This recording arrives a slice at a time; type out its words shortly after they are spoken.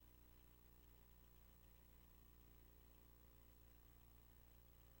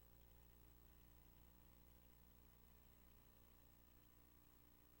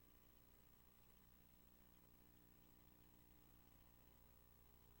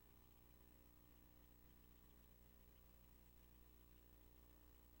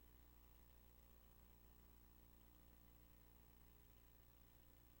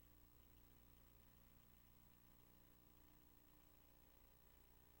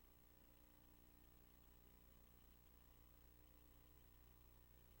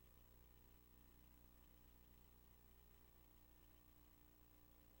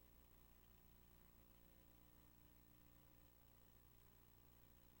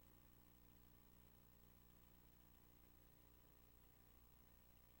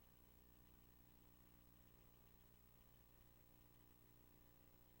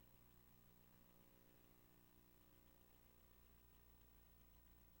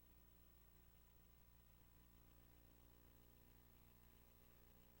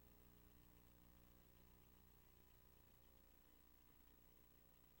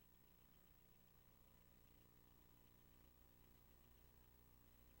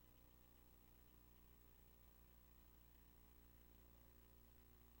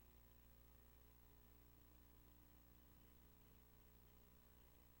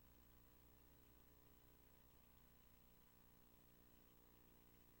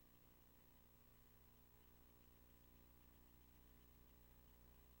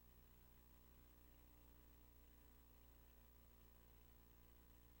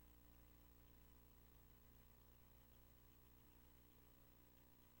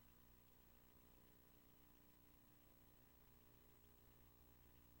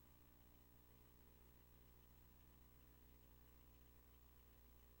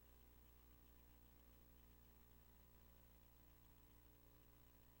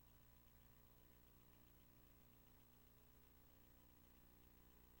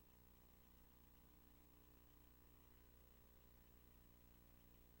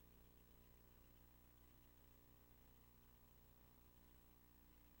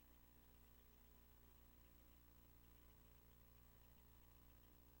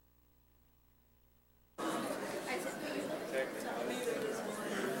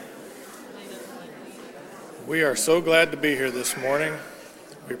We are so glad to be here this morning.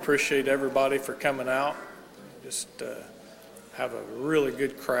 We appreciate everybody for coming out. Just have a really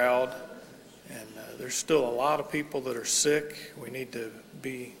good crowd. And there's still a lot of people that are sick. We need to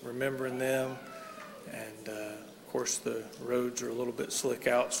be remembering them. And of course the roads are a little bit slick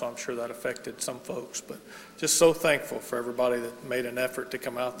out, so I'm sure that affected some folks. But just so thankful for everybody that made an effort to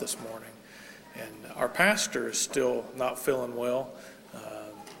come out this morning. And our pastor is still not feeling well.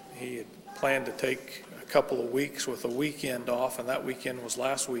 He had planned to take a couple of weeks with a weekend off, and that weekend was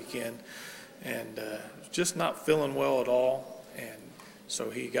last weekend, and just not feeling well at all. And so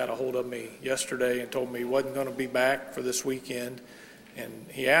he got a hold of me yesterday and told me he wasn't going to be back for this weekend. And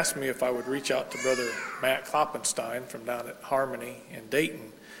he asked me if I would reach out to Brother Matt Klopfenstein from down at Harmony in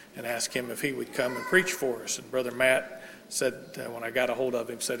Dayton and ask him if he would come and preach for us. And Brother Matt said, when I got a hold of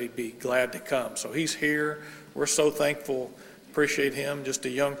him, said he'd be glad to come. So he's here. We're so thankful. Appreciate him, just a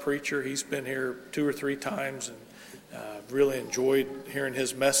young preacher. He's been here 2 or 3 times, and really enjoyed hearing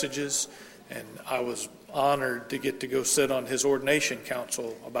his messages. And I was honored to get to go sit on his ordination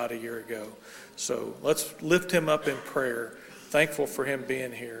council about a year ago. So let's lift him up in prayer. Thankful for him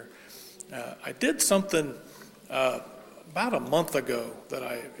being here. I did something about a month ago that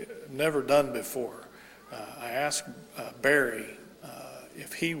I've never done before. I asked Barry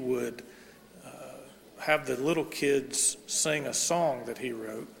if he would have the little kids sing a song that he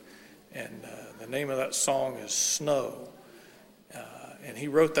wrote, and the name of that song is Snow. And he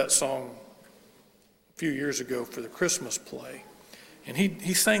wrote that song a few years ago for the Christmas play. And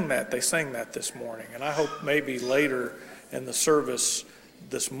he sang that. They sang that this morning. And I hope maybe later in the service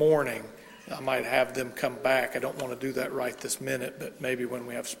this morning I might have them come back. I don't want to do that right this minute, but maybe when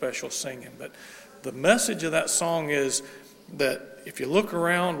we have special singing. But the message of that song is that if you look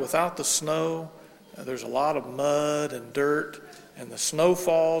around without the snow, there's a lot of mud and dirt, and the snow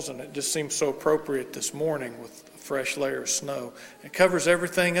falls, and it just seems so appropriate this morning with a fresh layer of snow. It covers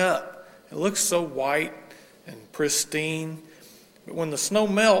everything up. It looks so white and pristine, but when the snow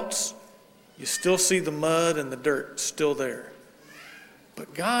melts, you still see the mud and the dirt still there.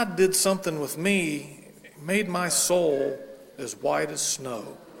 But God did something with me, made my soul as white as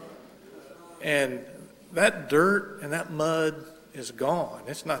snow. And that dirt and that mud is gone.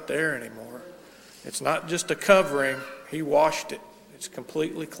 It's not there anymore. It's not just a covering. He washed it. It's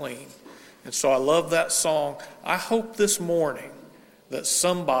completely clean. And so I love that song. I hope this morning that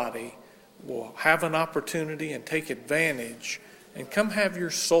somebody will have an opportunity and take advantage and come have your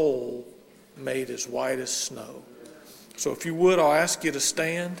soul made as white as snow. So if you would, I'll ask you to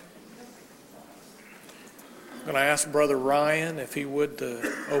stand. I'm going to ask Brother Ryan if he would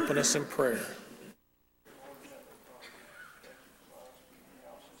to open us in prayer.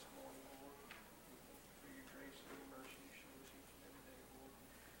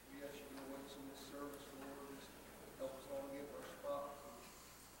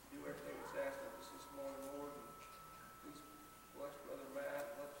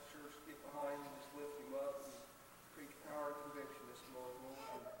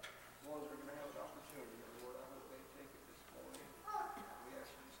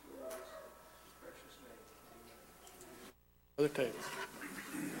 Table.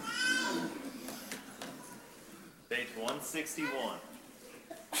 Page 161.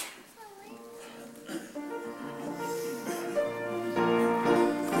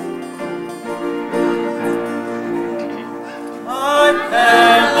 I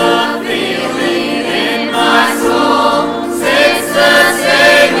have a feeling in my soul since the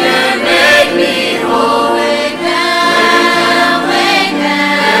Savior made me whole.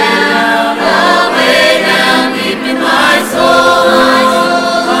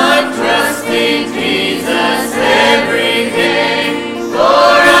 I'm trusting Jesus every day.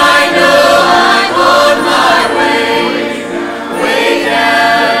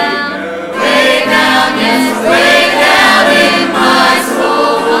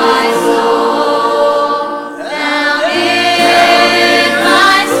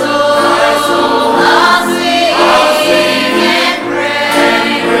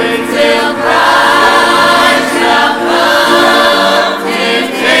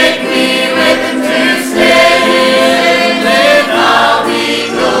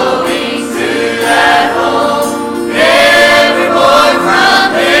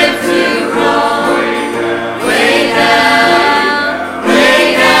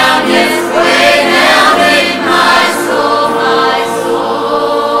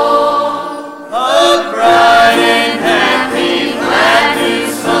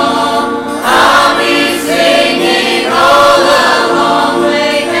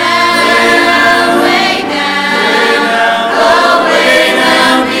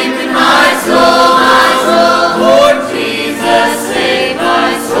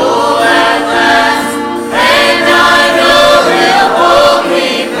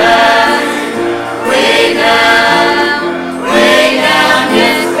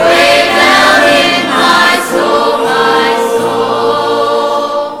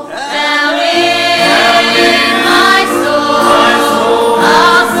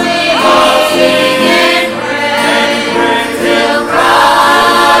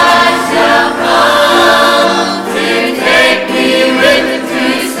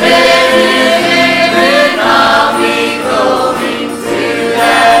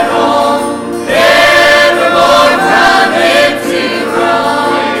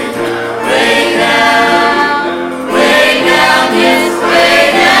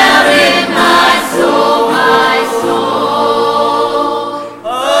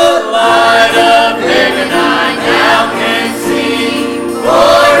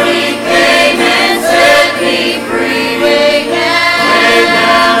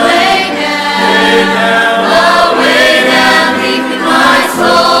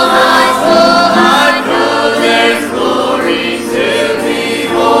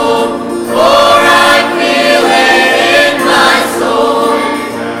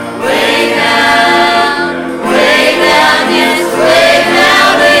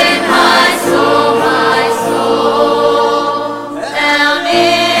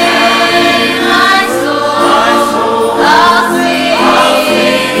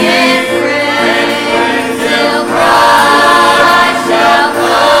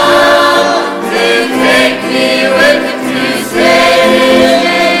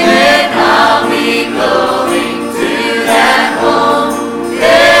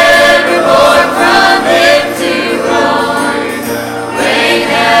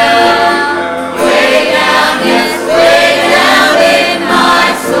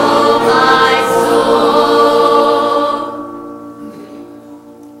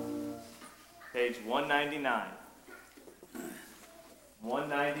 Page 199.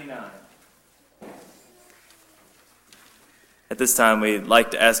 199. At this time, we'd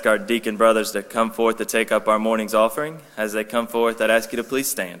like to ask our deacon brothers to come forth to take up our morning's offering. As they come forth, I'd ask you to please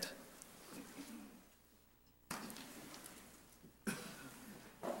stand.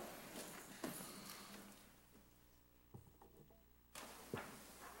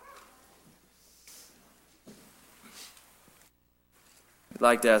 I'd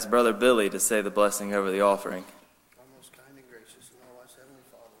like to ask Brother Billy to say the blessing over the offering. Our most kind and gracious and all-wise Heavenly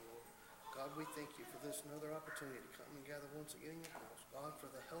Father, Lord, God, we thank you for this another opportunity to come and gather once again in your house. God, for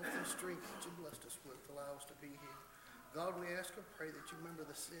the health and strength that you blessed us with, allow us to be here. God, we ask and pray that you remember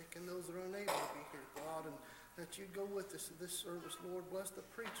the sick and those that are unable to be here, God, and that you go with us in this service, Lord. Bless the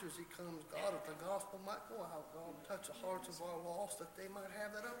preacher as he comes, God, that the gospel might go out, God, and touch the hearts of our lost, that they might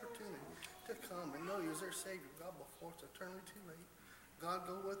have that opportunity to come and know you as their Savior, God, before it's eternally too late. God,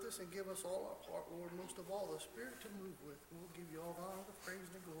 go with us and give us all our part, Lord, most of all the Spirit to move with. We'll give you all the honor, the praise,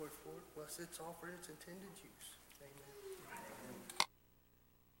 and the glory for it. Bless its offer, its intended use. Amen.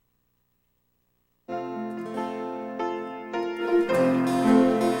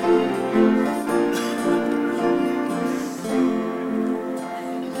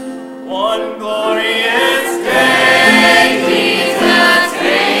 One glorious day, Jesus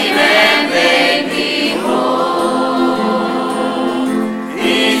came and made me whole.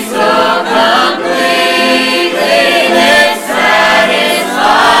 He so completely and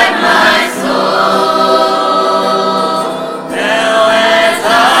satisfied my soul.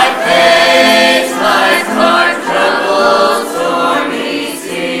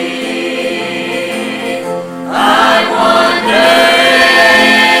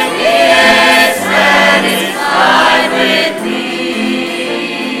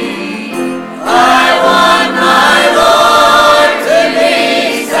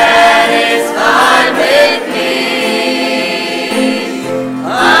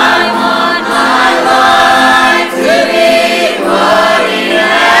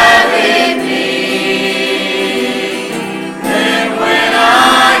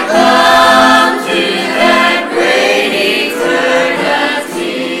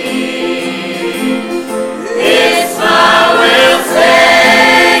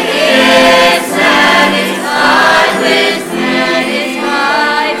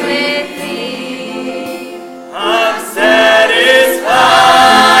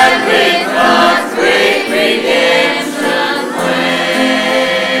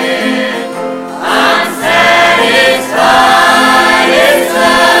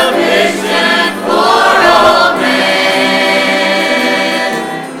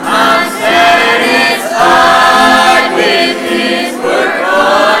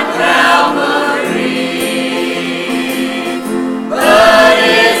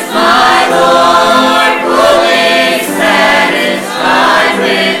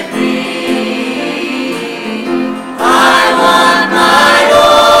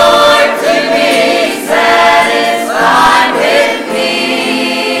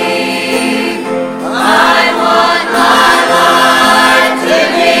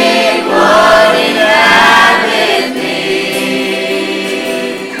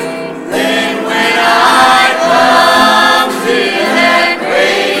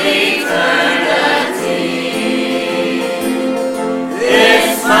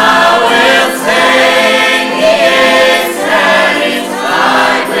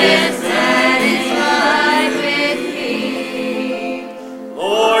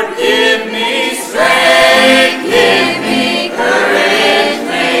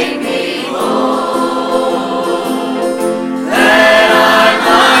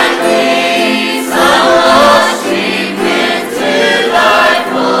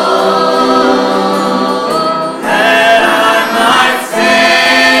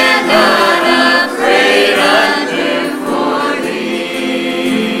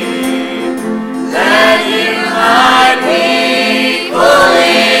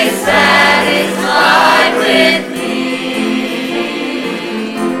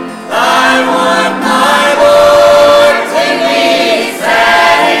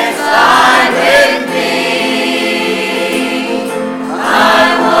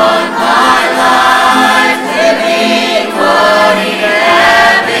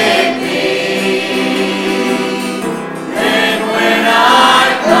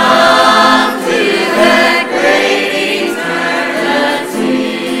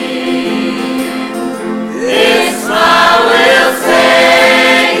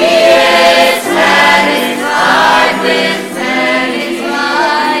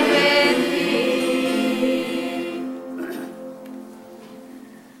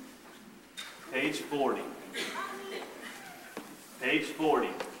 Page 40. Page 40.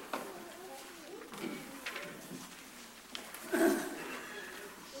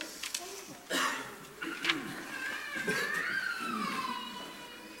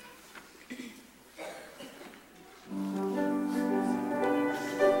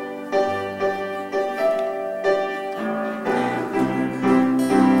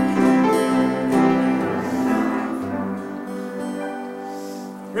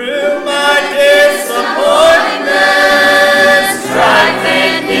 Through my disappointment, strife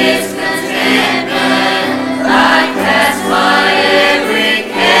and discontentment, I cast my every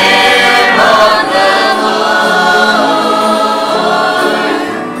care on the Lord.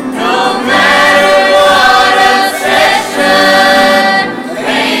 No matter what obsession,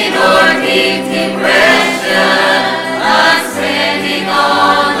 pain or deep depression, I'm standing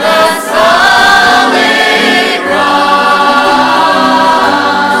on the solid rock.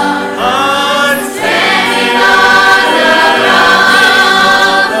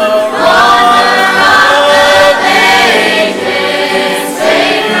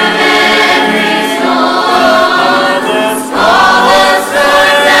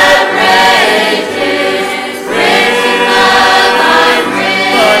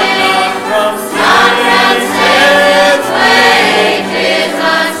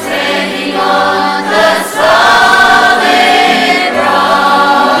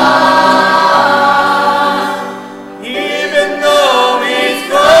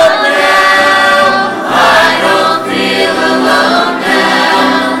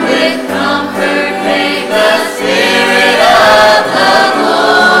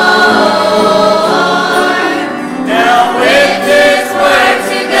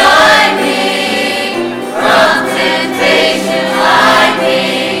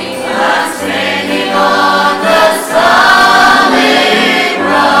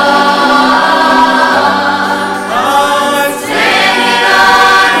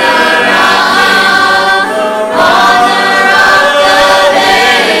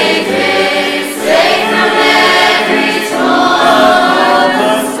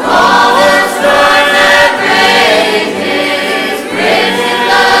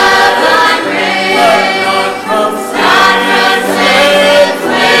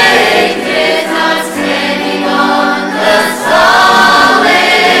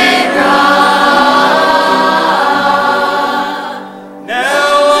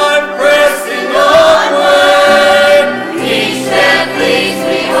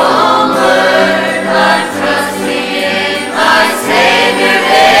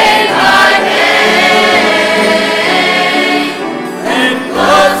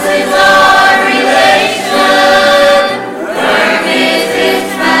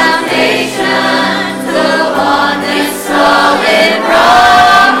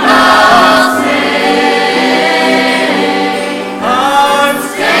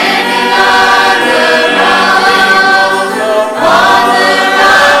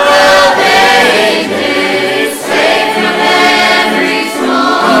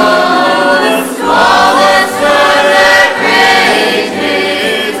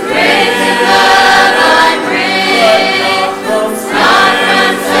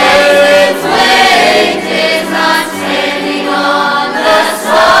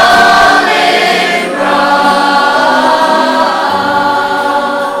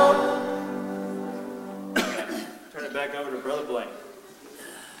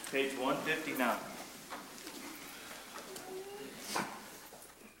 Page 159.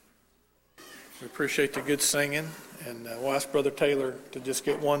 We appreciate the good singing, and we'll ask Brother Taylor to just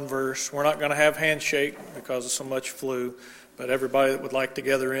get one verse. We're not going to have handshake because of so much flu, but everybody that would like to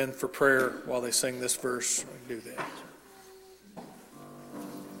gather in for prayer while they sing this verse, we do that.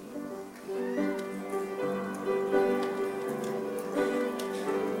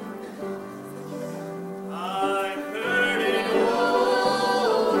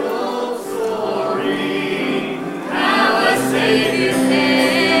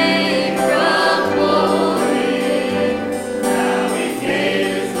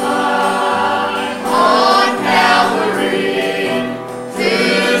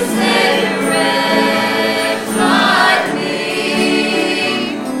 My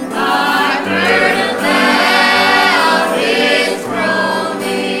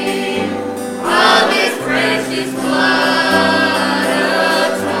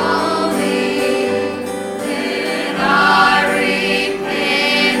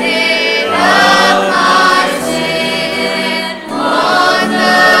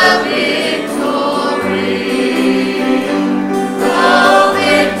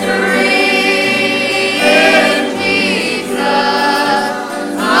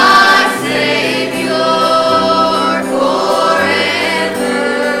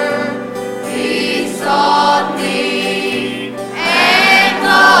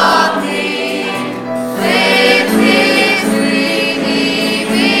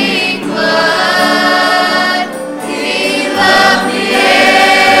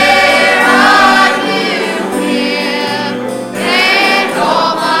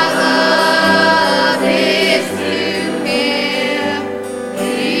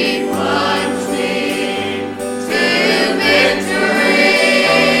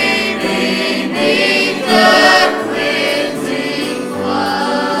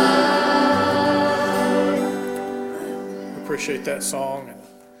song. And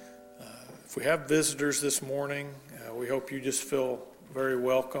if we have visitors this morning, we hope you just feel very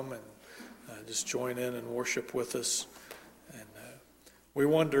welcome and just join in and worship with us. And we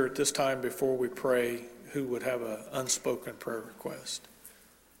wonder at this time before we pray who would have an unspoken prayer request.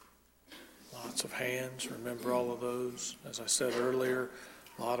 Lots of hands. Remember all of those. As I said earlier,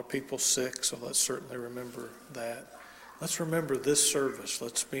 a lot of people sick, so let's certainly remember that. Let's remember this service.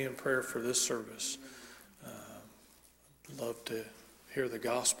 Let's be in prayer for this service. Love to hear the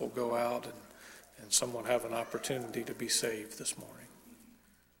gospel go out and someone have an opportunity to be saved this morning.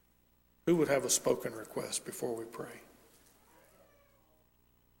 Who would have a spoken request before we pray?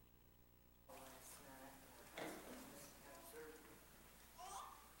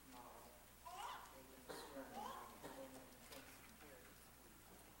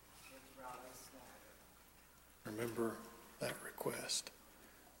 Remember that request.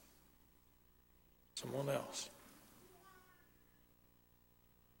 Someone else.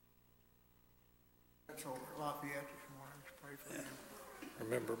 That's over at Lafayette this morning. Let's pray for him.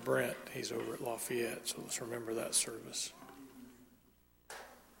 Remember Brent. He's over at Lafayette, so let's remember that service.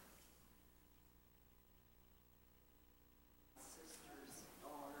 Sister's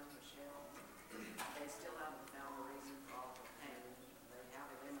daughter, Michelle, they still haven't found a reason for all the pain. They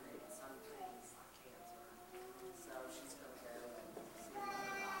have eliminated some things like cancer. So she's going to go and see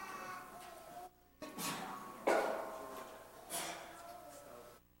another doctor.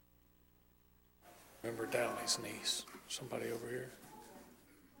 Remember Downey's niece. Somebody over here.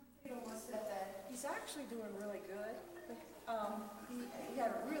 Said that he's actually doing really good. He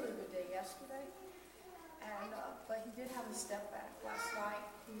had a really good day yesterday, and but he did have a step back last night.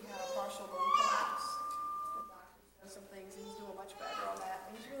 He had a partial bone collapse. The doctor did some things, and he's doing much better on that.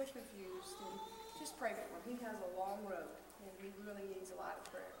 And he's really confused. And just pray for him. He has a long road, and he really needs a lot of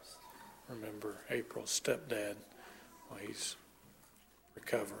prayers. Remember April's stepdad while he's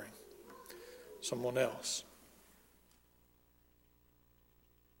recovering. Someone else.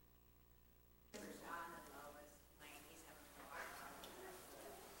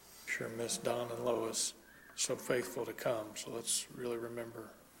 Sure miss Don and Lois, so faithful to come. So let's really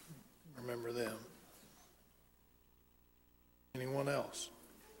remember them. Anyone else?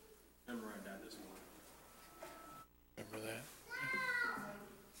 Remember my dad this morning. Remember that?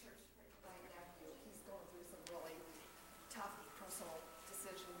 He's going through some really tough personal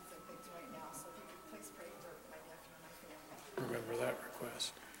decisions and things right now, so if you could please pray for my nephew and my family. Remember that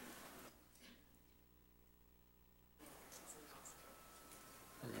request.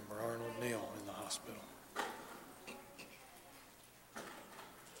 Remember Arnold Neal in the hospital.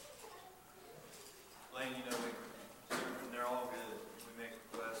 Lane, you know, they're all good. We make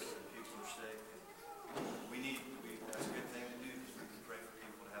requests and people are sick. That's a good thing to do because we can pray for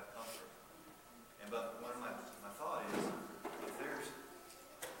people to have comfort. But one of my thought is, if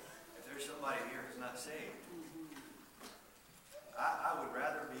there's somebody here who's not saved, I would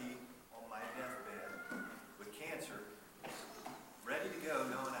rather be on my deathbed with cancer, ready to go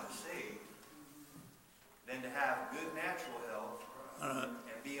knowing I'm saved, than to have good natural health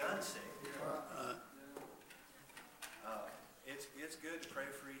and be unsaved. It's good to pray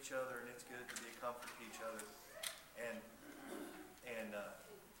for each other, and it's good to be a comfort to each other. And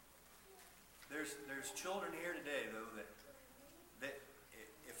there's children here today though that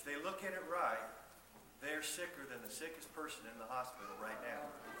if they look at it right, they're sicker than the sickest person in the hospital right now,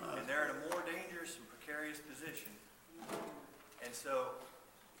 and they're in a more dangerous and precarious position. And so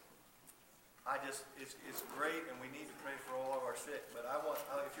it's great, and we need to pray for all of our sick. But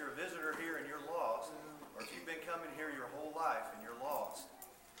if you're a visitor here and you're lost, or if you've been coming here your whole life and you're lost,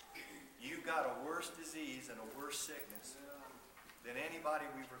 you've got a worse disease and a worse sickness than anybody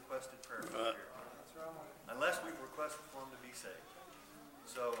we've requested prayer for here. Unless we've requested for them to be saved.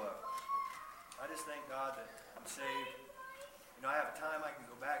 So I just thank God that I'm saved. You know, I have a time I can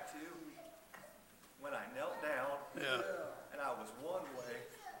go back to when I knelt down and I was one way.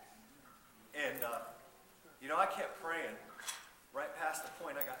 And, I kept praying right past the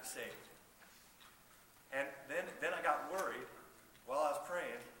point I got saved. And then I got worried while I was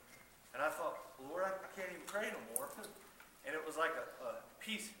praying. And I thought, Lord, I can't even pray no more. And it was like a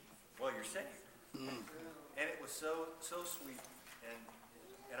peace. Well, you're saved. And it was so sweet.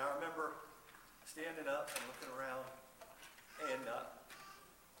 And I remember standing up and looking around and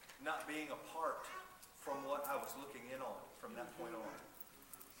not being apart from what I was looking in on from that point on.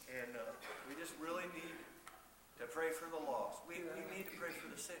 And we just really need to pray for the lost. We need to pray for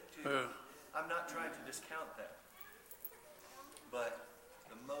the sick too. I'm not trying to discount that. But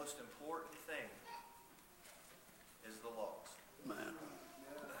the most important thing is the lost.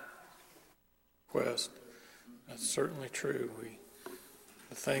 Quest. That's certainly true. We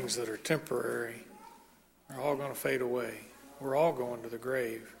things that are temporary are all going to fade away. We're all going to the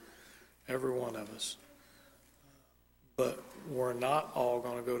grave, every one of us. But we're not all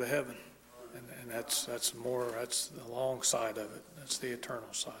going to go to heaven. And that's the long side of it. That's the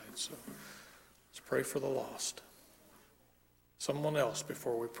eternal side. So let's pray for the lost. Someone else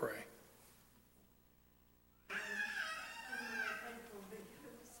before we pray.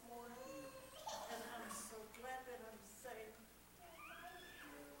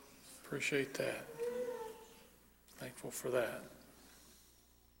 Appreciate that. Thankful for that.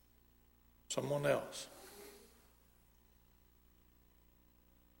 Someone else.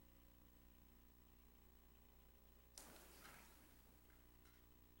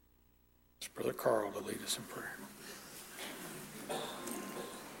 It's Brother Carl to lead us in prayer.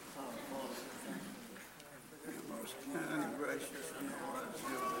 Most kind and gracious and wise,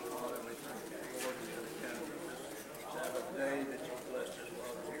 Heavenly Father, we thank you, Lord, for the Sabbath day that you blessed us,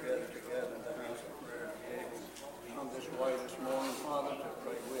 Father, together in the house of prayer. Come this way this morning, Father, to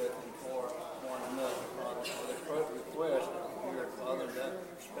pray with and for one another, Father, for the request here, Father, that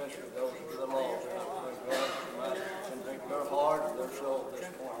especially those who are lost. I pray, God, that you might convict their heart and their soul at this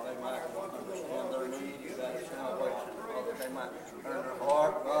point. They might understand their need, you got a salvation, Father. They might turn their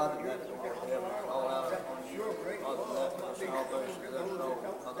heart, God, and that the Lord heaven call out upon you, Father, that the salvation of their soul.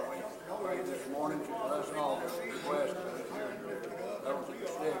 Father, we pray this morning to bless all the requests that are here. Those that are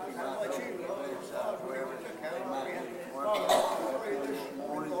sick, you might go to the bedside, wherever they might be. This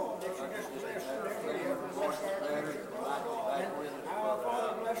morning, I just have a voice better, might go back with it.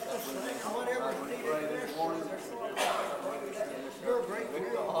 Father, bless this thing, whatever is needed this morning. You're great for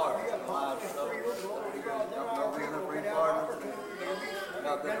your heart, your lives, so no reason to free pardon.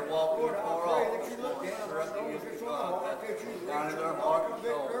 God, that are walking far off, directing us to God, that down in their heart and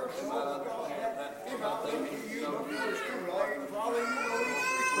soul, they might understand that God, they need you so much. Father, you know each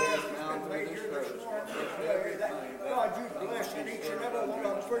request that's been made here this morning. God, you bless each and every one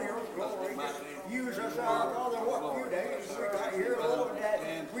of them for your glory. Use us out, Father, what few days we got here, Lord,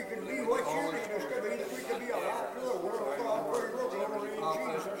 that we can be what you need us to be, that we can be a light to the world, God, for your glory in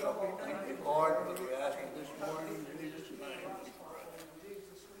Jesus' name. Thank you, Lord, we ask you this morning in Jesus' name.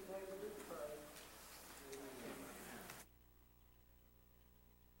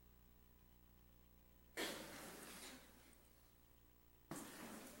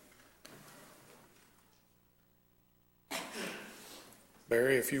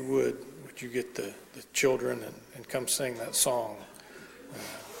 Barry, if you would you get the children and come sing that song?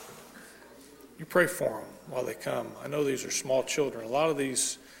 You pray for them while they come. I know these are small children. A lot of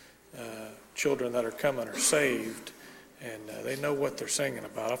these children that are coming are saved, and they know what they're singing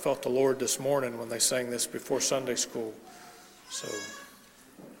about. I felt the Lord this morning when they sang this before Sunday school. So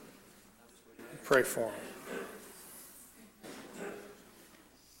pray for them.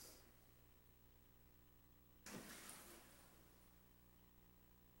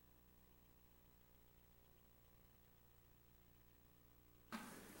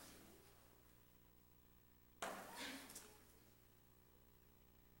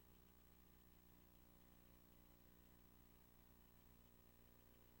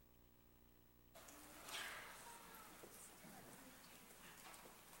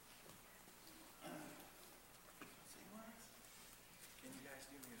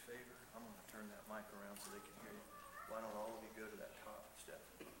 So they can hear you. Why don't all of you go to that top step?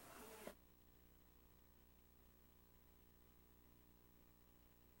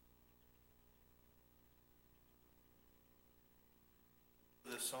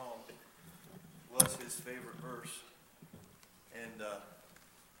 This song was his favorite verse, and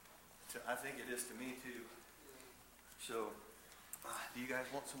I think it is to me too. So, do you guys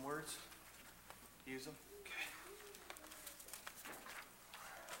want some words? Use them? Okay.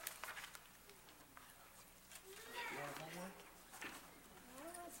 You want one word?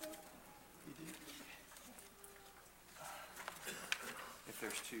 You do? If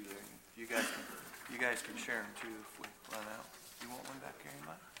there's two there, you guys can share them too if we run out. You want one back here,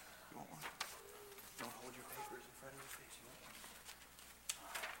 anybody? You want one? Don't hold your papers in front of your face. You want one?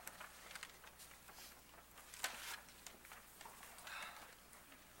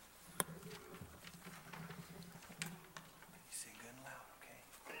 You sing good and loud, okay?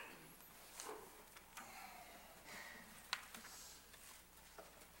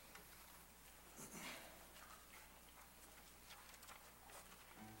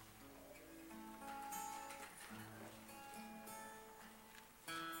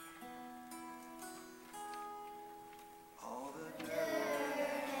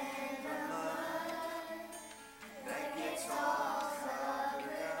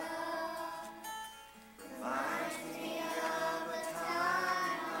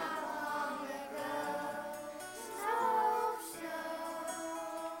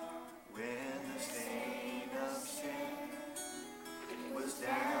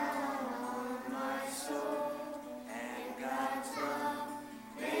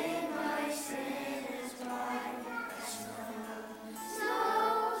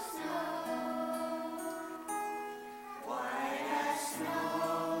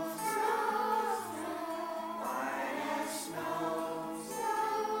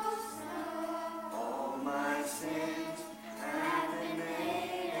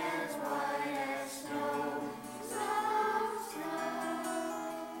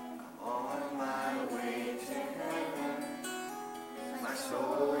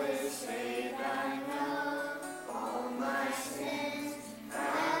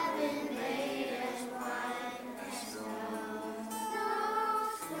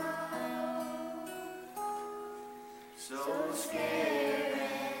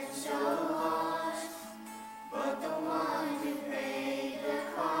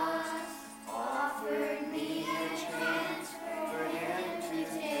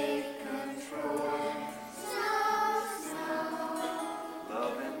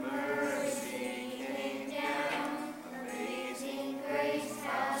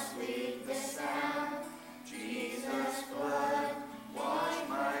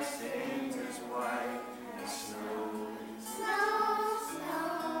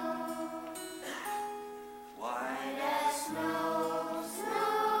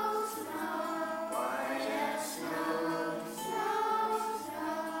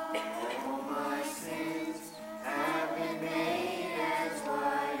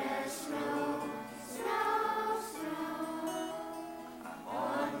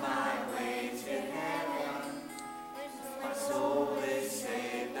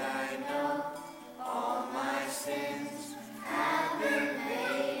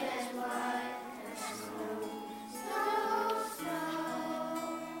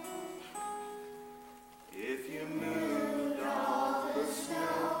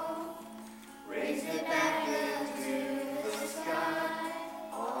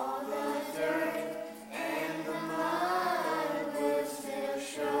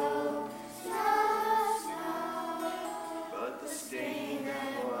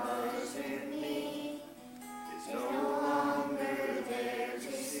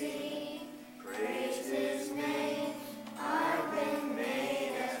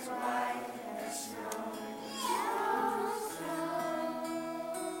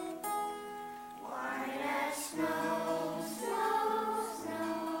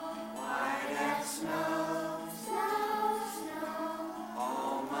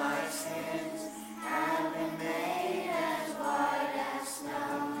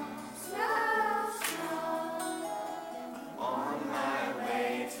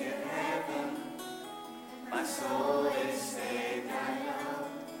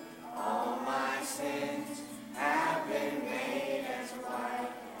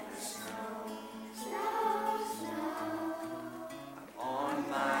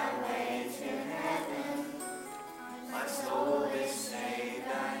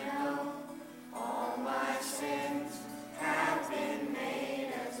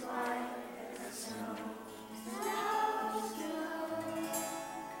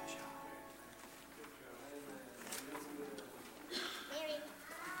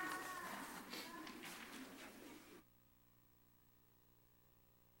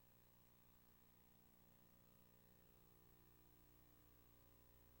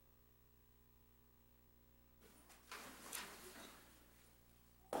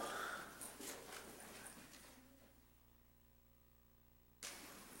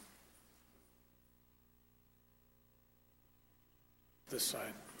 This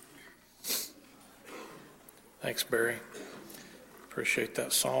side. Thanks, Barry. Appreciate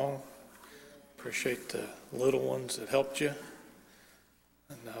that song. Appreciate the little ones that helped you.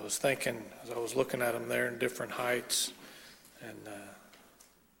 And I was thinking, as I was looking at them there in different heights, and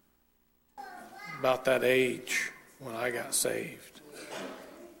about that age when I got saved,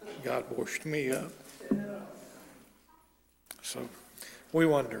 God washed me up. So we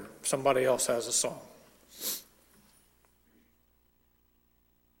wonder, somebody else has a song.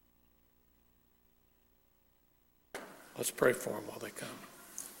 Let's pray for them while they come.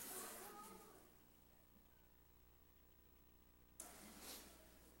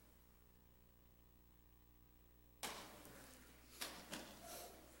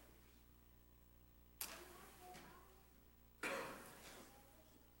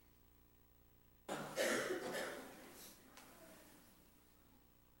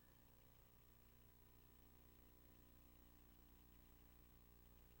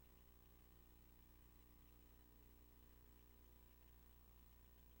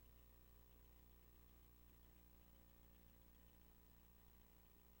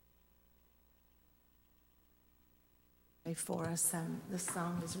 For us, this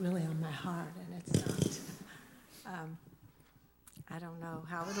song is really on my heart, and it's not, I don't know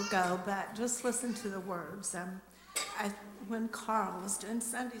how it'll go, but just listen to the words. When Carl was doing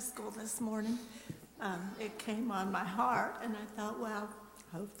Sunday school this morning, it came on my heart, and I thought, well,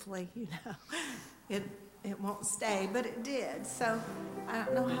 hopefully, it won't stay, but it did. So I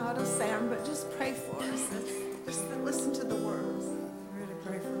don't know how it'll sound, but just pray for us. Just listen to the words. Really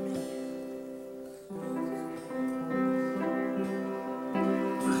pray for me.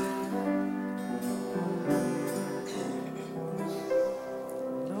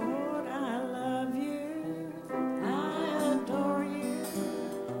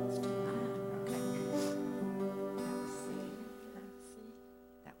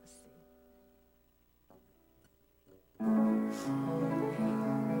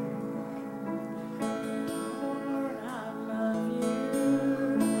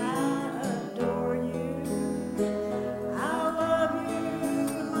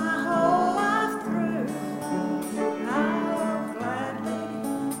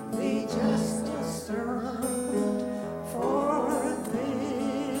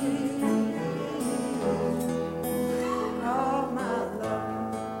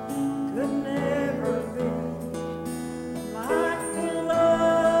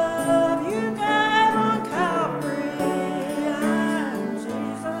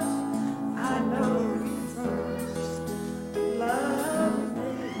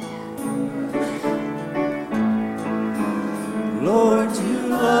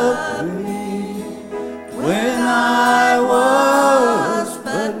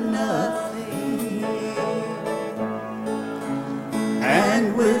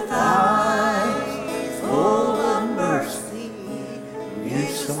 and with eyes full of mercy, you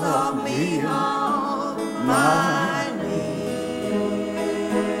saw me on my knees.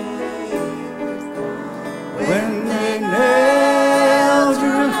 When they nailed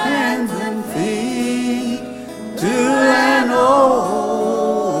your hands and feet to an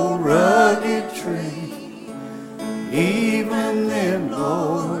old rugged tree, even then,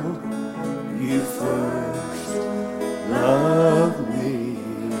 Lord, you first loved me.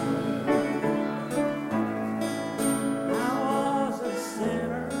 I was a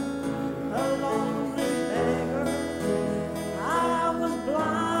sinner, a lonely beggar. I was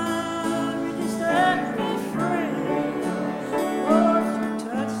blind, you set me free. Lord, you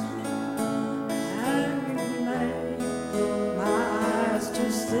touched me, and you made my eyes to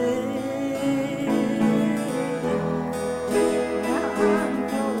see. Now I'm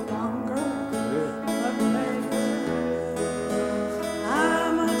no longer a beggar.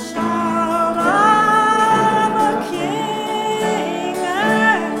 I'm a child of a king,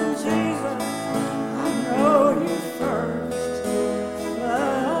 and Jesus, I know you first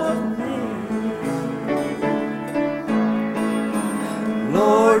loved me.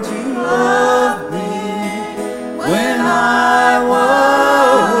 Lord, you loved me when I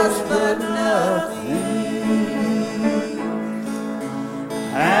was but nothing,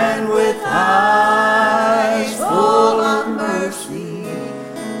 and with eyes full of mercy,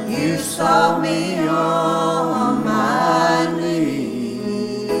 you saw me on my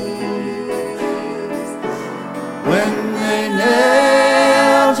knees. When they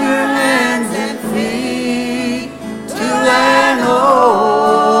nailed your hands and feet to an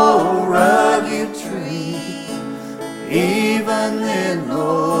old rugged tree, even then,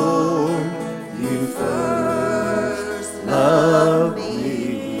 Lord, you first loved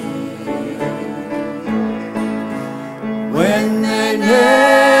me. When they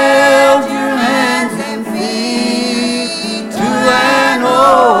nailed your hands and feet to an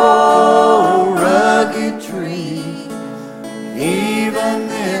old rugged tree, even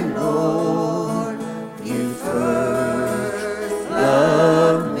then, Lord, you first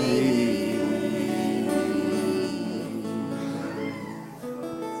loved me.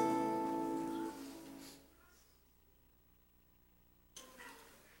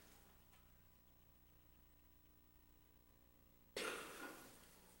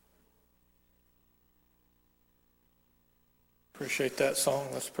 Appreciate that song.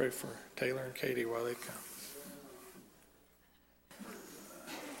 Let's pray for Taylor and Katie while they come.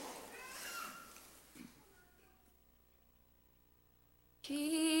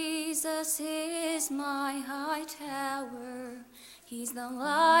 Jesus is my high tower. He's the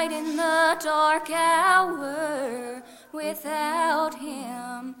light in the dark hour. Without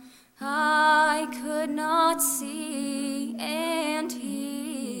him, I could not see, and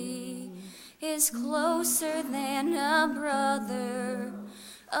he is closer than a brother.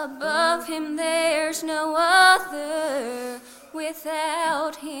 Above him there's no other.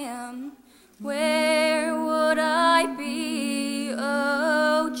 Without him, where would I be?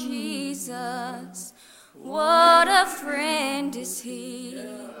 Oh, Jesus, what a friend is he.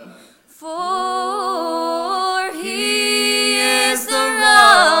 For he is the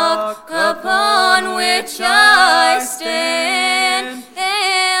rock upon which I stand,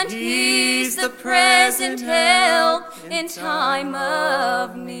 and he's the present help in time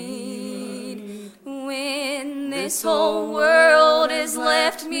of need. When this whole world has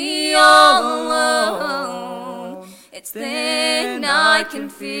left me all alone, it's then I can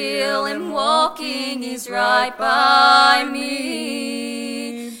feel him walking his right by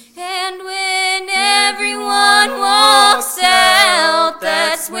me. And when everyone walks out,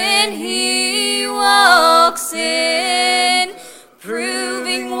 that's when he walks in,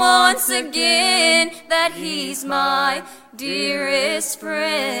 proving once again that he's my dearest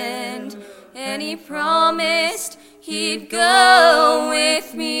friend. And he promised he'd go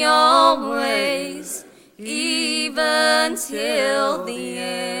with me always, even till the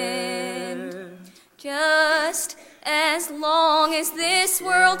end. Just as long as this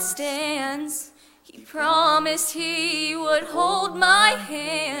world stands, he promised he would hold my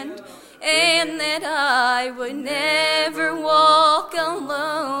hand, and that I would never walk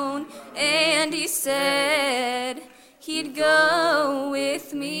alone. And he said he'd go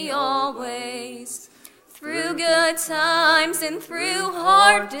with me always, through good times and through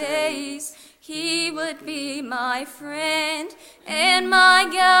hard days. He would be my friend and my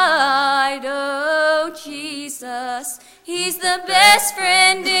guide. Oh, Jesus, he's the best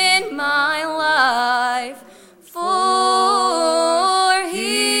friend in my life. For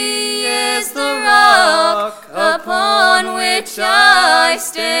he is the rock upon which I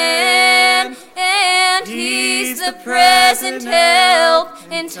stand, and He's the present help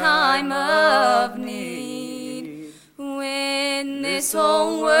in time of need. When this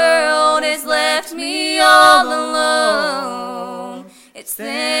whole world has left me all alone, it's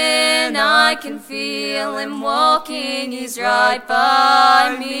then I can feel Him walking, He's right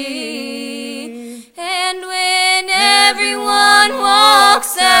by me. And when everyone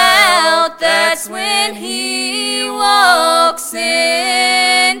walks out, that's when He walks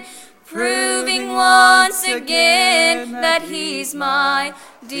in, proving once again that He's my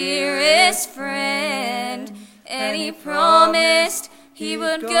dearest friend. And He promised He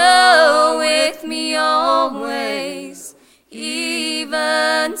would go with me always,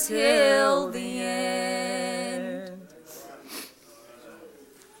 even till the end.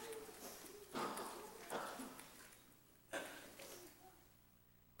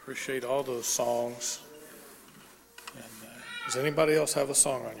 Appreciate all those songs. And does anybody else have a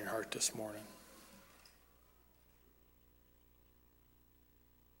song on your heart this morning?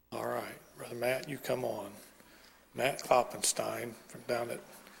 All right, Brother Matt, you come on. Matt Klopfenstein from down at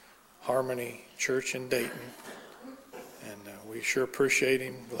Harmony Church in Dayton. And we sure appreciate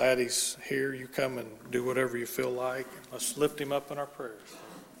him. Glad he's here. You come and do whatever you feel like. Let's lift him up in our prayers.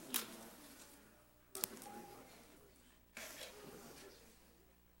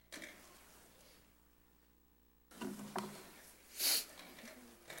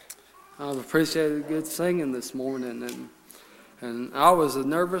 I've appreciated good singing this morning, and I was a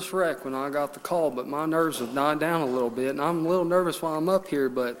nervous wreck when I got the call, but my nerves have died down a little bit, and I'm a little nervous while I'm up here,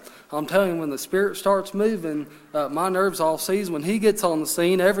 but I'm telling you, when the Spirit starts moving, my nerves all cease. When He gets on the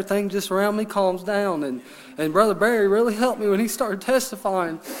scene, everything just around me calms down, and Brother Barry really helped me when he started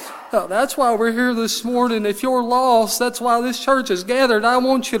testifying. That's why we're here this morning. If you're lost, that's why this church is gathered. I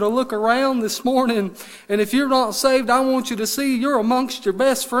want you to look around this morning, and if you're not saved, I want you to see you're amongst your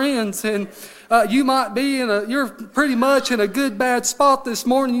best friends, and you might be you're pretty much in a good, bad spot this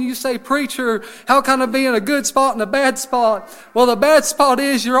morning. You say, preacher, how can I be in a good spot and a bad spot? Well, the bad spot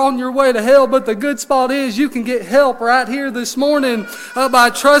is you're on your way to hell, but the good spot is you can get help right here this morning by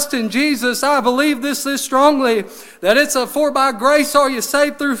trusting Jesus. I believe this strongly, that it's for by grace are you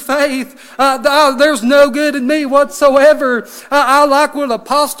saved through faith. There's no good in me whatsoever. I like what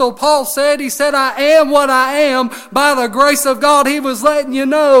Apostle Paul said. He said, I am what I am by the grace of God. He was letting you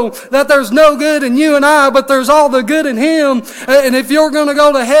know that there's no good in you and I, but there's all the good in Him. And if you're going to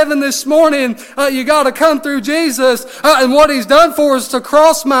go to heaven this morning, you got to come through Jesus. And what He's done for us to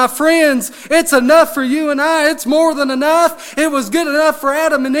cross, my friends, it's enough for you and I. It's more than enough. It was good enough for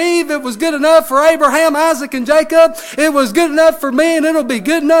Adam and Eve. It was good enough for Abraham, Isaac, and Jacob. It was good enough for me, and it'll be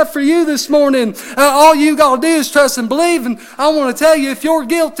good enough for you this morning. All you got to do is trust and believe. And I want to tell you, if you're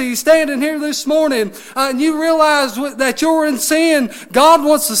guilty standing here this morning and you realize that you're in sin, God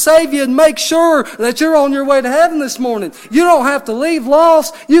wants to save you and make sure that you're on your way to heaven this morning. You don't have to leave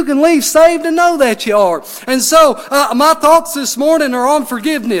lost. You can leave saved and know that you are. And so my thoughts this morning are on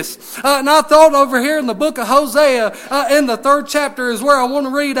forgiveness. And I thought over here in the book of Hosea, in the 3rd chapter is where I want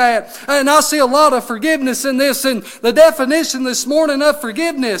to read at. And I see a lot of forgiveness in this. And the definition this morning of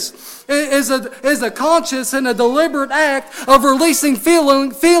forgiveness is a conscious and a deliberate act of releasing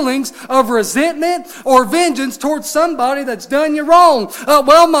feelings of resentment or vengeance towards somebody that's done you wrong.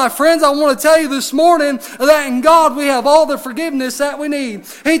 Well, my friends, I want to tell you this morning that in God we have all the forgiveness that we need.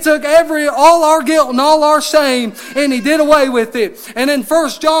 He took all our guilt and all our shame, and He did away with it. And in 1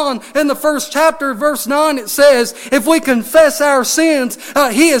 John, in the 1st chapter, verse 9, it says, if we confess our sins,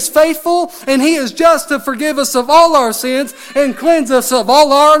 He is faithful and He is just to forgive us of all our sins and cleanse us of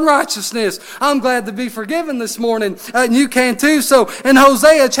all our unrighteousness. I'm glad to be forgiven this morning, and you can too. So in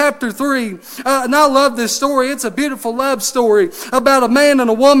Hosea chapter 3, and I love this story. It's a beautiful love story about a man and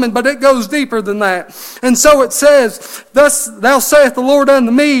a woman, but it goes deeper than that. And so it says, thus thou saith the Lord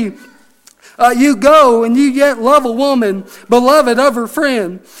unto me, you go and you yet love a woman, beloved of her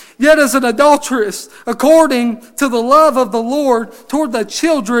friend, yet as an adulteress, according to the love of the Lord toward the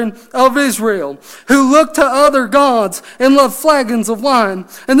children of Israel, who look to other gods and love flagons of wine.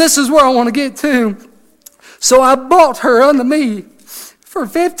 And this is where I want to get to. So I bought her unto me for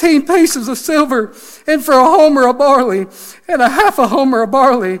 15 pieces of silver, and for a homer of barley, and a half a homer of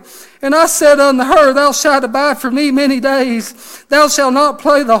barley. And I said unto her, thou shalt abide for me many days. Thou shalt not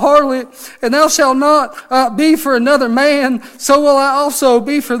play the harlot, and thou shalt not be for another man. So will I also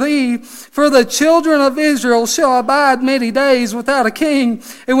be for thee. For the children of Israel shall abide many days without a king,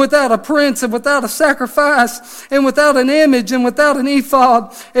 and without a prince, and without a sacrifice, and without an image, and without an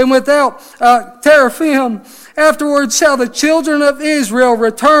ephod, and without teraphim. Afterward shall the children of Israel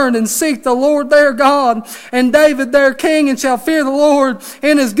return and seek the Lord their God, and David their king, and shall fear the Lord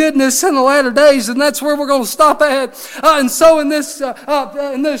in his goodness in the latter days. And that's where we're going to stop at. And so in this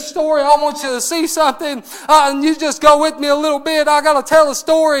story, I want you to see something, and you just go with me a little bit. I got to tell a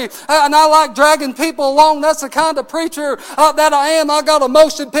story, and I like dragging people along. That's the kind of preacher that I am. I got a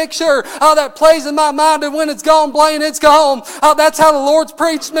motion picture that plays in my mind, and when it's gone, Blaine, it's gone. That's how the Lord's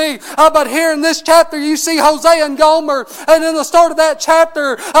preached me. But here in this chapter, you see Hosea and Gomer, and in the start of that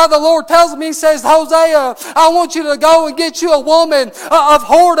chapter, the Lord tells me, He says, Hosea, I want you to go and get you a woman of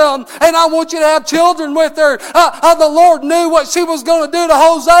whoredom, and I want you to have children with her. The Lord knew what she was going to do to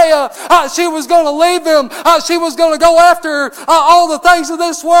Hosea. She was going to leave him. She was going to go after all the things of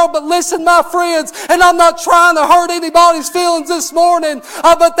this world. But listen, my friends, and I'm not trying to hurt anybody's feelings this morning,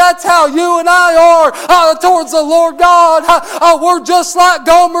 but that's how you and I are towards the Lord God. We're just like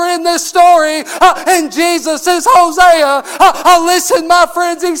Gomer in this story, and Jesus is Hosea. Listen, my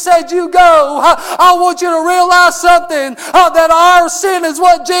friends, He said, you go. I want you to realize something, that our sin is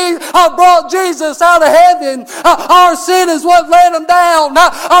what brought Jesus out of heaven. Our sin is what led Him down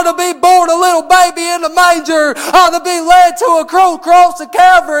to be born a little baby in a manger, to be led to a cruel cross at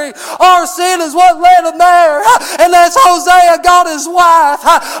Calvary. Our sin is what led Him there. And as Hosea got his wife,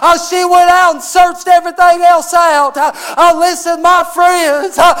 she went out and searched everything else out. Listen, my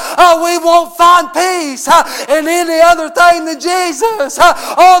friends, we won't find peace in any other thing than Jesus.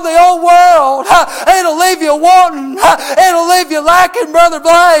 The old world, it'll leave you wanting. It'll leave you lacking, Brother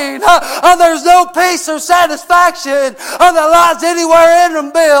Blaine. There's no peace or satisfaction that lies anywhere in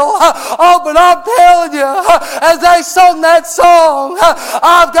them, Bill. But I'm telling you, as they sung that song,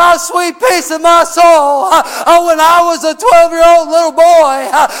 I've got sweet peace in my soul. When I was a 12-year-old little boy,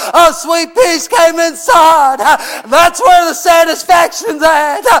 a sweet peace came inside. That's where the satisfaction's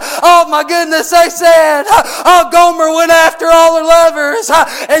at. Oh my goodness, they said, Gomer went after all her lovers,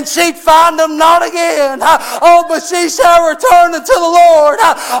 and she'd find them not again. But she shall return unto the Lord.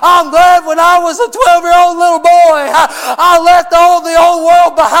 I'm glad when I was a 12-year-old little boy, I left all the old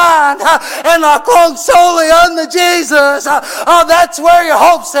world behind, and I clung solely unto Jesus. That's where your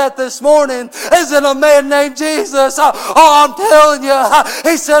hope's at this morning, is in a man named Jesus. I'm telling you,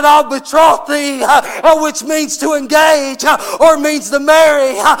 He said, I'll betroth thee, which means to engage, or means to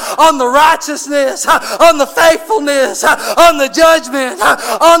marry, on the righteousness, on the faithfulness, on the judgment,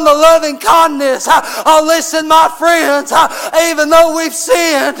 on the loving kindness. Listen, my friends, even though we've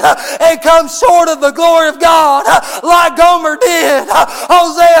sinned and come short of the glory of God, like Gomer did,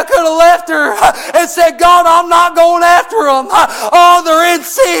 Hosea could have left her and said, God, I'm not going after them. They're in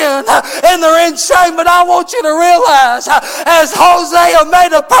sin and they're in shame. But I want you to realize, as Hosea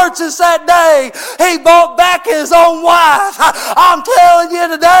made a purchase that day, he bought back his own wife. I'm telling you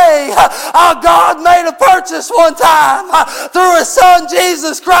today, God made a purchase one time through His Son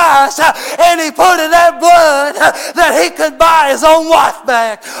Jesus Christ, and He put in that blood that He could buy His own wife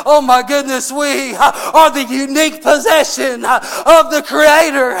back. Oh my goodness, we are the unique possession of the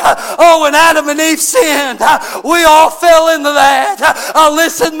Creator. When Adam and Eve sinned, we all fell into that.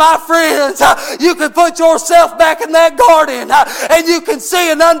 Listen, my friends, you can put yourself back in that garden, and you can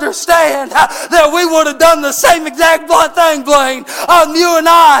see and understand that we would have done the same exact thing, Blaine. You and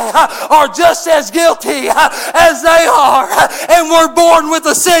I are just as guilty as they are, and we're born with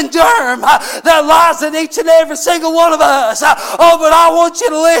a sin germ that lies in each and every single one of us. But I want you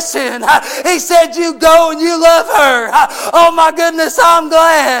to listen. He said, you go and you love her. Oh my goodness, I'm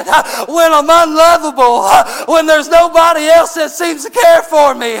glad when I'm unlovable, when there's nobody else that seems to care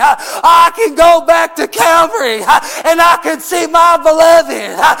for me, I can go back to Calvary and I can see my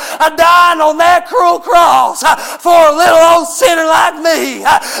beloved dying on that cruel cross for a little old sinner like me,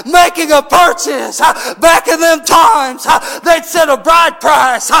 making a purchase. Back in them times, they'd set a bride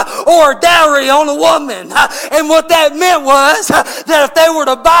price or a dowry on a woman, and what that meant was that if they were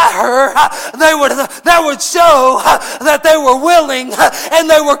to buy her, that would show that they were willing and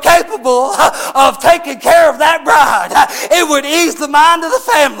they were capable of taking care of that bride. It would ease the mind of the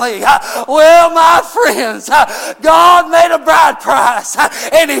family. Well, my friends, God made a bride price,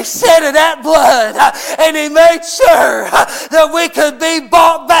 and He shed in that blood, and He made sure that we could be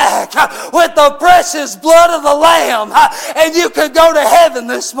bought back with the precious blood of the Lamb, and you could go to heaven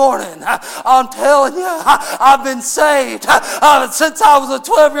this morning. I'm telling you, I've been saved since I was a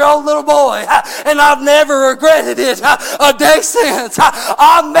 12-year-old little boy, and I've never regretted it a day since.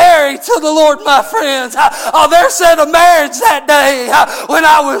 I'm married to the Lord, my friends. There said a marriage that day when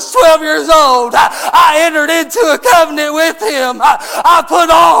I was 12 years old. I entered into a covenant with Him. I put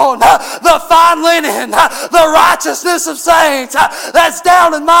on the fine linen, the righteousness of saints that's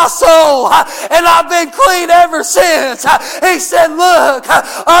down in my soul, and and I've been clean ever since. He said, look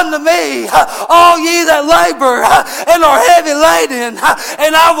unto me, all ye that labor and are heavy laden,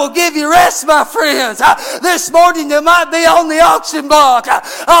 and I will give you rest, my friends. This morning you might be on the auction block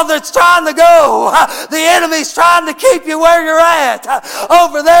that's trying to go. The enemy's trying to keep you where you're at,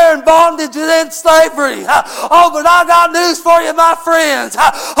 over there in bondage and in slavery. Oh, but I got news for you, my friends.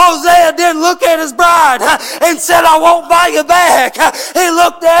 Hosea didn't look at his bride and said, I won't buy you back. He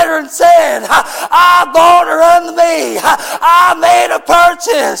looked at her and said, I bought her unto me. I made a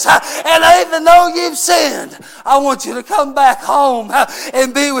purchase. And even though you've sinned, I want you to come back home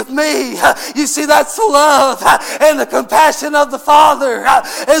and be with me. You see, that's the love and the compassion of the Father.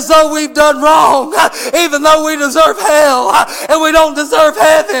 As though we've done wrong, even though we deserve hell and we don't deserve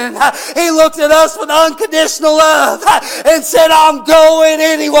heaven, He looked at us with unconditional love and said, I'm going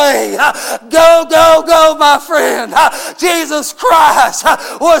anyway. Go, go, go, my friend. Jesus Christ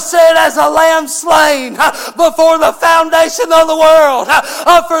was sent as a lamb slain before the foundation of the world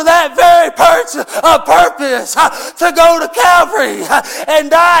for that very purpose, to go to Calvary and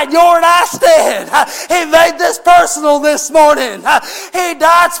die in your and I stead. He made this personal this morning. He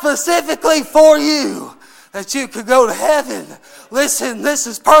died specifically for you, that you could go to heaven. Listen, this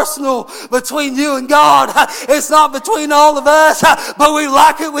is personal between you and God. It's not between all of us, but we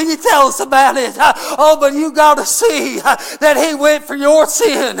like it when you tell us about it. Oh, but you got to see that He went for your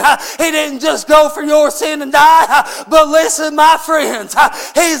sin. He didn't just go for your sin and die, but listen, my friends,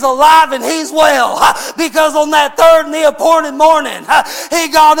 He's alive and He's well, because on that third and the appointed morning,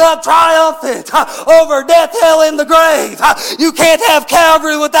 He got up triumphant over death, hell, and the grave. You can't have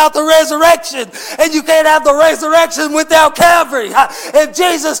Calvary without the resurrection, and you can't have the resurrection without Calvary. If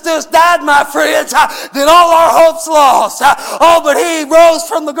Jesus just died, my friends, then all our hope's lost. Oh, but He rose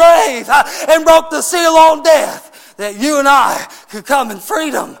from the grave and broke the seal on death, that you and I could come in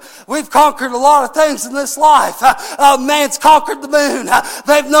freedom. We've conquered a lot of things in this life. Man's conquered the moon.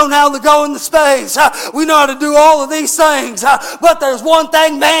 They've known how to go into space. We know how to do all of these things. But there's one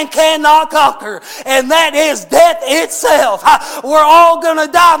thing man cannot conquer, and that is death itself. We're all going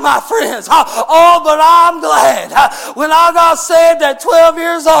to die, my friends. Oh, but I'm glad. When I got saved at 12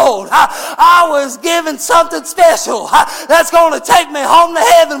 years old, I was given something special that's going to take me home to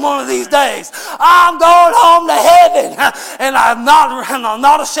heaven one of these days. I'm going home to heaven, and I'm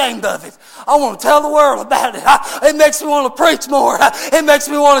not ashamed of it. I want to tell the world about it. It makes me want to preach more. It makes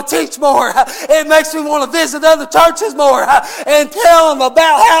me want to teach more. It makes me want to visit other churches more and tell them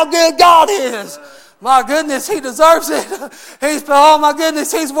about how good God is. My goodness, He deserves it. Oh my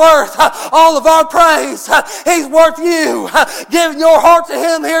goodness, He's worth all of our praise. He's worth you giving your heart to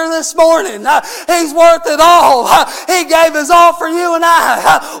Him here this morning. He's worth it all. He gave His all for you and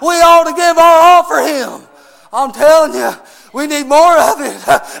I. We ought to give our all for Him. I'm telling you, we need more of it.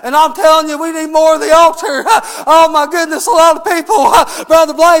 And I'm telling you, we need more of the altar. Oh my goodness, a lot of people,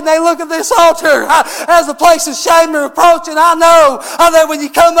 Brother Blaine, they look at this altar as a place of shame and reproach. And I know that when you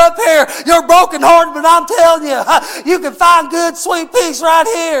come up here, you're brokenhearted, but I'm telling you, you can find good, sweet peace right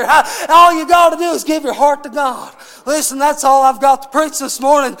here. All you got to do is give your heart to God. Listen, that's all I've got to preach this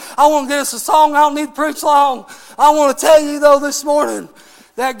morning. I want to get us a song. I don't need to preach long. I want to tell you, though, this morning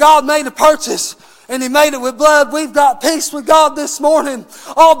that God made a purchase. And He made it with blood. We've got peace with God this morning.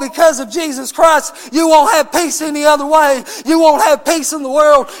 All because of Jesus Christ. You won't have peace any other way. You won't have peace in the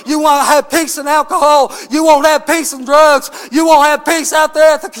world. You won't have peace in alcohol. You won't have peace in drugs. You won't have peace out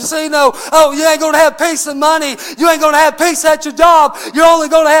there at the casino. Oh, you ain't going to have peace in money. You ain't going to have peace at your job. You're only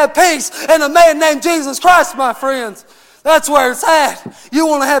going to have peace in a man named Jesus Christ, my friends. That's where it's at. You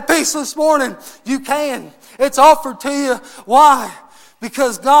want to have peace this morning? You can. It's offered to you. Why?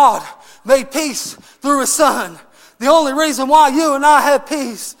 Because God made peace through His Son. The only reason why you and I have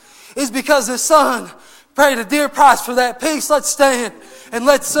peace is because His Son paid a dear price for that peace. Let's stand and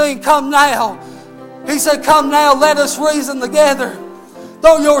let's sing, Come Now. He said, Come now, let us reason together.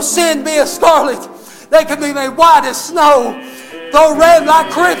 Though your sin be as scarlet, they can be made white as snow. Though red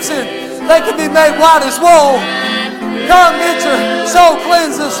like crimson, they can be made white as wool. Come get your soul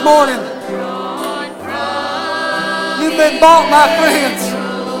cleansed this morning. You've been bought, my friends.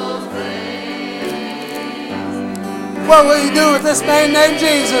 What will you do with this man named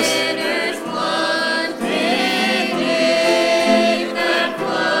Jesus?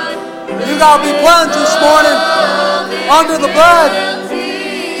 You got to be plunged this morning under the blood.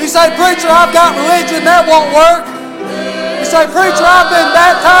 You say, preacher, I've got religion, that won't work. You say, preacher, I've been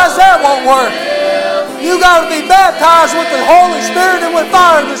baptized, that won't work. You got to be baptized with the Holy Spirit and with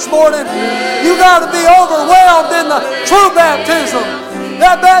fire this morning. You got to be overwhelmed in the true baptism.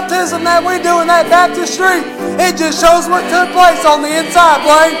 That baptism that we do in that baptistry, it just shows what took place on the inside,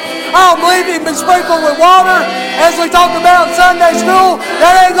 Blaine. I don't believe you can be sprinkled with water, as we talked about in Sunday school.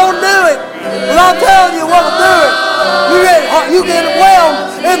 That ain't going to do it. But I'm telling you what will do it. You get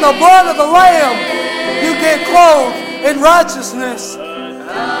whelmed in the blood of the Lamb. You get clothed in righteousness.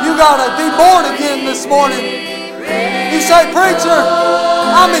 You got to be born again this morning. You say, preacher,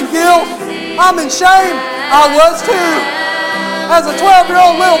 I'm in guilt. I'm in shame. I was too. As a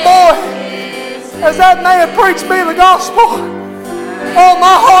 12-year-old little boy, as that man preached me the gospel, oh,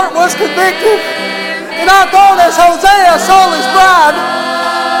 my heart was convicted. And I thought as Hosea sold his bride,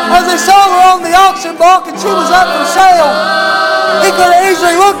 as he sold her on the auction block and she was up for sale, he could have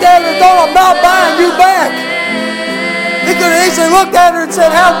easily looked at her and thought, I'm not buying you back. He could have easily looked at her and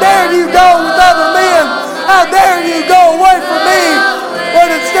said, how dare you go with other men? How dare you go away from me? But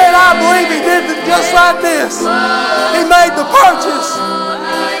instead, I believe he did it just like this. He made the purchase.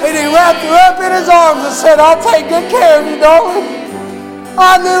 And he wrapped her up in his arms and said, I'll take good care of you, darling.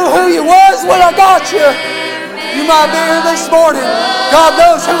 I knew who you was when I got you. You might be here this morning. God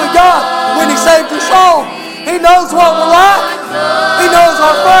knows who he got when he saved your soul. He knows what we're like. He knows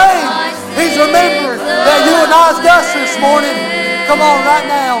our frame. He's remembered that you and I's dust this morning. Come on right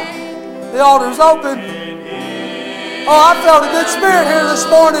now. The altar's open. Oh, I felt a good spirit here this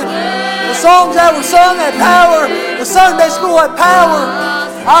morning. The songs that were sung had power. The Sunday school had power.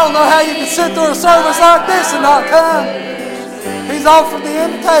 I don't know how you can sit through a service like this and not come. He's offered the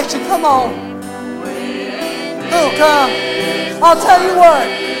invitation. Come on. Who'll come? I'll tell you what.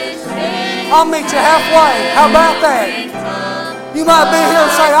 I'll meet you halfway. How about that? You might be here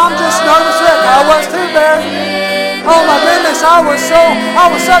and say, I'm just nervous wreck. I was too, Barry. Oh my goodness, I was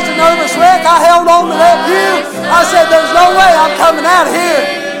such a nervous wreck. I held on to that pew. I said, there's no way I'm coming out of here.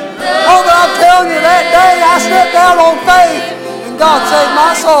 Oh, but I'm telling you, that day I stepped out on faith and God saved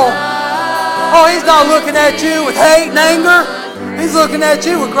my soul. Oh, he's not looking at you with hate and anger. He's looking at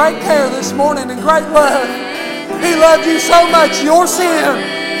you with great care this morning and great love. He loved you so much, your sin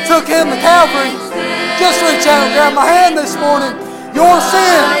took him to Calvary. Just reach out and grab my hand this morning. Your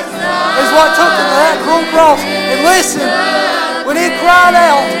sin is what took him to that cruel cross. And listen, when he cried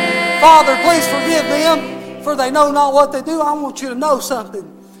out, Father, please forgive them, for they know not what they do. I want you to know something.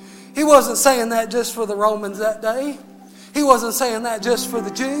 He wasn't saying that just for the Romans that day. He wasn't saying that just for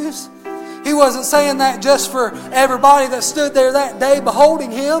the Jews. He wasn't saying that just for everybody that stood there that day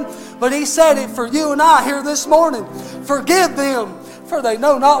beholding him. But he said it for you and I here this morning. Forgive them, for they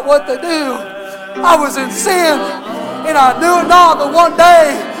know not what they do. I was in sin, and I knew it not, but one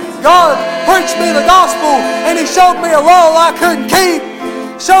day God preached me the gospel, and he showed me a law I couldn't keep.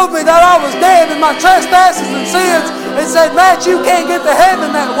 Showed me that I was dead in my trespasses and sins, and said, Matt, you can't get to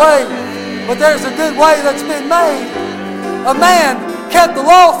heaven that way. But there's a good way that's been made. A man kept the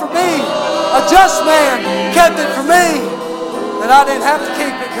law for me. A just man kept it for me. And I didn't have to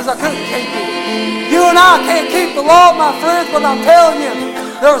keep it because I couldn't keep it. You and I can't keep the law, my friends, but I'm telling you,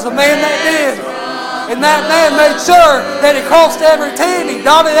 there was a man that did. And that man made sure that he crossed every T and he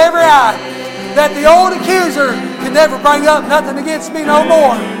dotted every I. That the old accuser could never bring up nothing against me no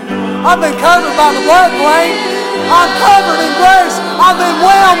more. I've been covered by the blood, Blaine. I'm covered in grace. I've been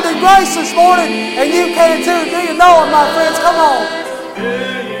whelmed in grace this morning. And you can too. Do you know it, my friends? Come on.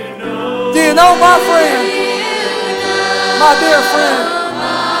 Do you know my friend? My dear friend.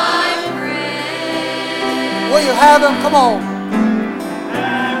 Will you have him? Come on.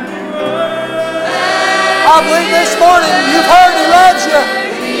 I believe this morning you've heard he loves you.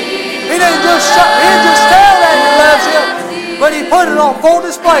 He didn't just tell that he loves you, but he put it on full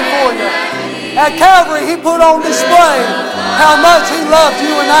display for you. At Calvary, he put on display how much he loved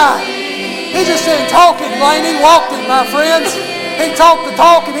you and I. He just didn't talk it, Blaine. He walked it, my friends. He talked the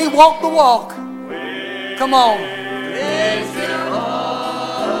talk and he walked the walk. Come on.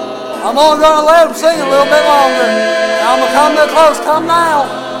 I'm only going to let him sing a little bit longer. I'm going to come to a close. Come now.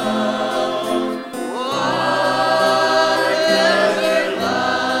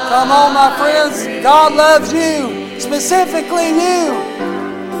 Come on, my friends. God loves you. Specifically you.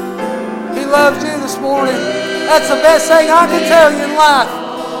 He loves you this morning. That's the best thing I can tell you in life.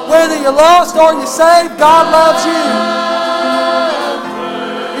 Whether you're lost or you're saved, God loves you.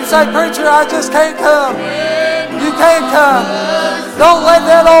 You say, preacher, I just can't come. You can't come. Don't let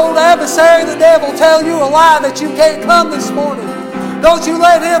that old adversary, the devil, tell you a lie that you can't come this morning. Don't you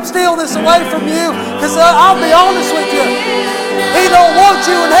let him steal this away from you, because I'll be honest with you. He don't want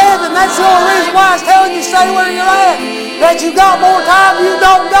you in heaven. That's the only reason why he's telling you stay where you're at. That you got more time, you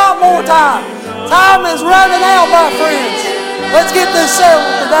don't got more time. Time is running out, my friends. Let's get this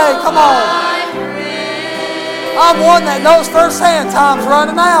settled today. Come on. I'm one that knows firsthand time's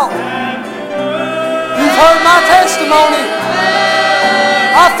running out. You've heard my testimony.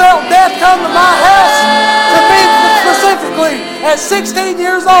 I felt death come to my house, to me specifically, at 16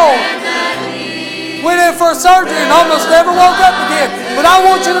 years old. Went in for a surgery and almost never woke up again. But I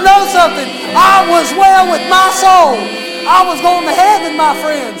want you to know something. I was well with my soul. I was going to heaven, my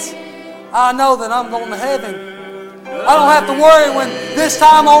friends. I know that I'm going to heaven. I don't have to worry when this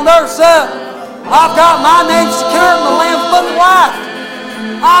time on earth's up. I've got my name secured in the Lamb's Book of Life.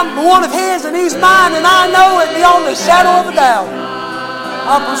 I'm one of His and He's mine, and I know it beyond the shadow of a doubt.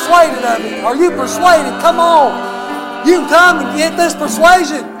 I'm persuaded of it. Are you persuaded? Come on. You can come and get this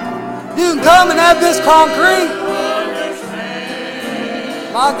persuasion. You can come and have this concrete.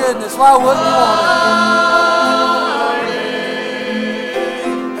 My goodness, why wouldn't you want it?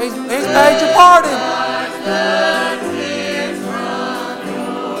 He's paid your pardon.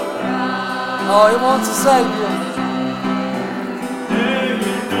 Oh, He wants to save you.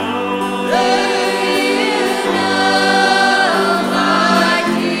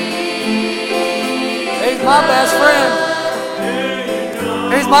 He's my best friend.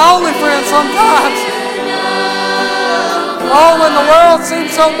 He's my only friend sometimes. Oh, when the world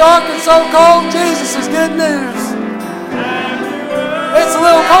seems so dark and so cold, Jesus is good news. It's a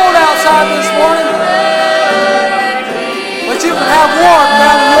little cold outside this morning, but you can have warmth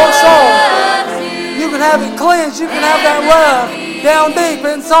down in your soul. You can have it cleansed. You can have that love down deep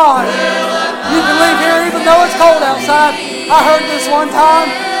inside. You can leave here even though it's cold outside. I heard this one time,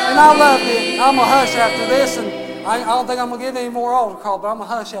 and I loved it. I'm going to hush after this, and I don't think I'm going to give any more altar call, but I'm going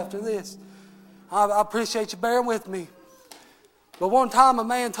to hush after this. I appreciate you bearing with me. But one time a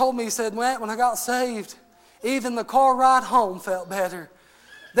man told me, he said, Matt, when I got saved, even the car ride home felt better.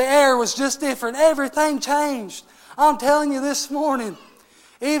 The air was just different. Everything changed. I'm telling you this morning,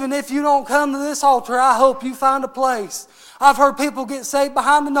 even if you don't come to this altar, I hope you find a place. I've heard people get saved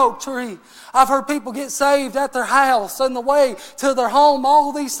behind an oak tree. I've heard people get saved at their house, on the way to their home,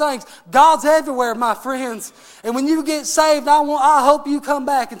 all these things. God's everywhere, my friends. And when you get saved, I hope you come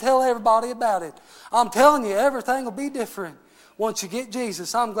back and tell everybody about it. I'm telling you, everything will be different once you get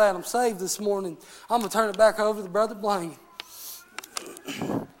Jesus. I'm glad I'm saved this morning. I'm going to turn it back over to Brother Blaine.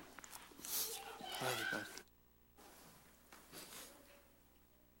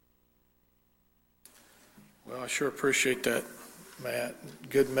 Well, I sure appreciate that, Matt.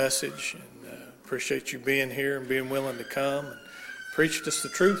 Good message, and appreciate you being here and being willing to come and preach us the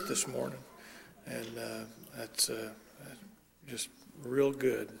truth this morning. And that's just real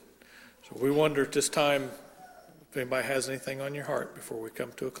good. So we wonder at this time if anybody has anything on your heart before we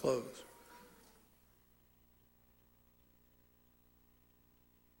come to a close.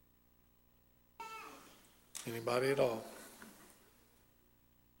 Anybody at all?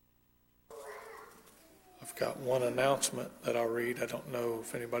 I've got one announcement that I'll read. I don't know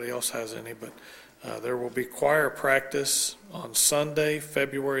if anybody else has any, but there will be choir practice on Sunday,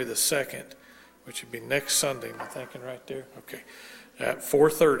 February the 2nd, which would be next Sunday. Am I thinking right there? Okay. At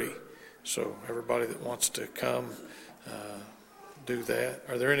 4:30. So everybody that wants to come, do that.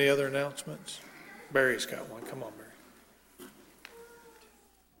 Are there any other announcements? Barry's got one. Come on, Barry.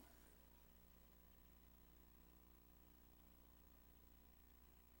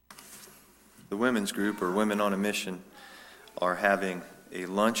 The women's group, or Women on a Mission, are having a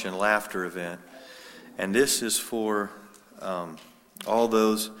lunch and laughter event. And this is for all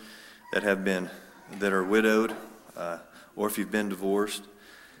those that are widowed, or if you've been divorced.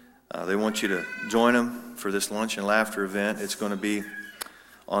 They want you to join them for this lunch and laughter event. It's going to be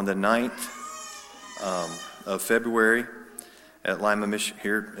on the 9th of February at Lima Mission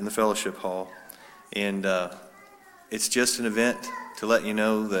here in the Fellowship Hall. And it's just an event to let you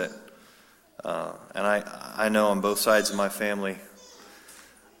know that, and I know on both sides of my family,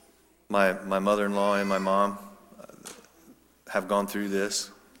 my mother-in-law and my mom have gone through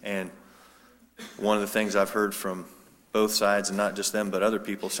this. And one of the things I've heard from both sides, and not just them, but other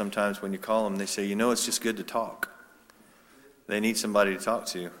people, sometimes when you call them, they say, it's just good to talk. They need somebody to talk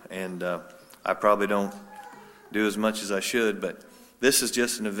to. And I probably don't do as much as I should, but this is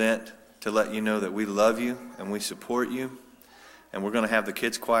just an event to let you know that we love you and we support you. And we're going to have the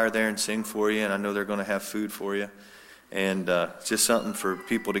kids choir there and sing for you, and I know they're going to have food for you. And it's just something for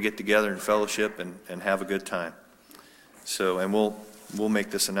people to get together and fellowship and have a good time. So, and we'll make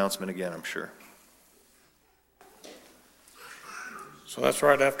this announcement again, I'm sure. So that's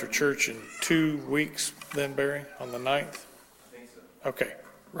right after church in 2 weeks then, Barry, on the 9th? I think so. Okay,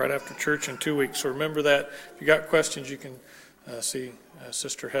 right after church in 2 weeks. So remember that. If you got questions, you can see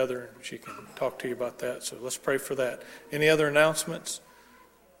Sister Heather, and she can talk to you about that. So let's pray for that. Any other announcements?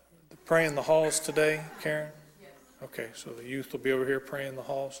 Pray in the halls today, Karen? Yes. Okay, so the youth will be over here praying in the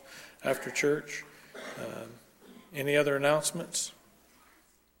halls after church. Any other announcements?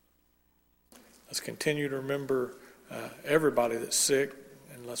 Let's continue to remember everybody that's sick,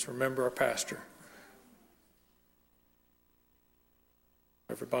 and let's remember our pastor.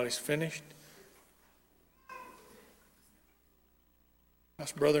 Everybody's finished.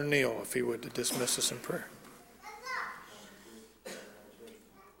 Ask Brother Neil if he would to dismiss us in prayer.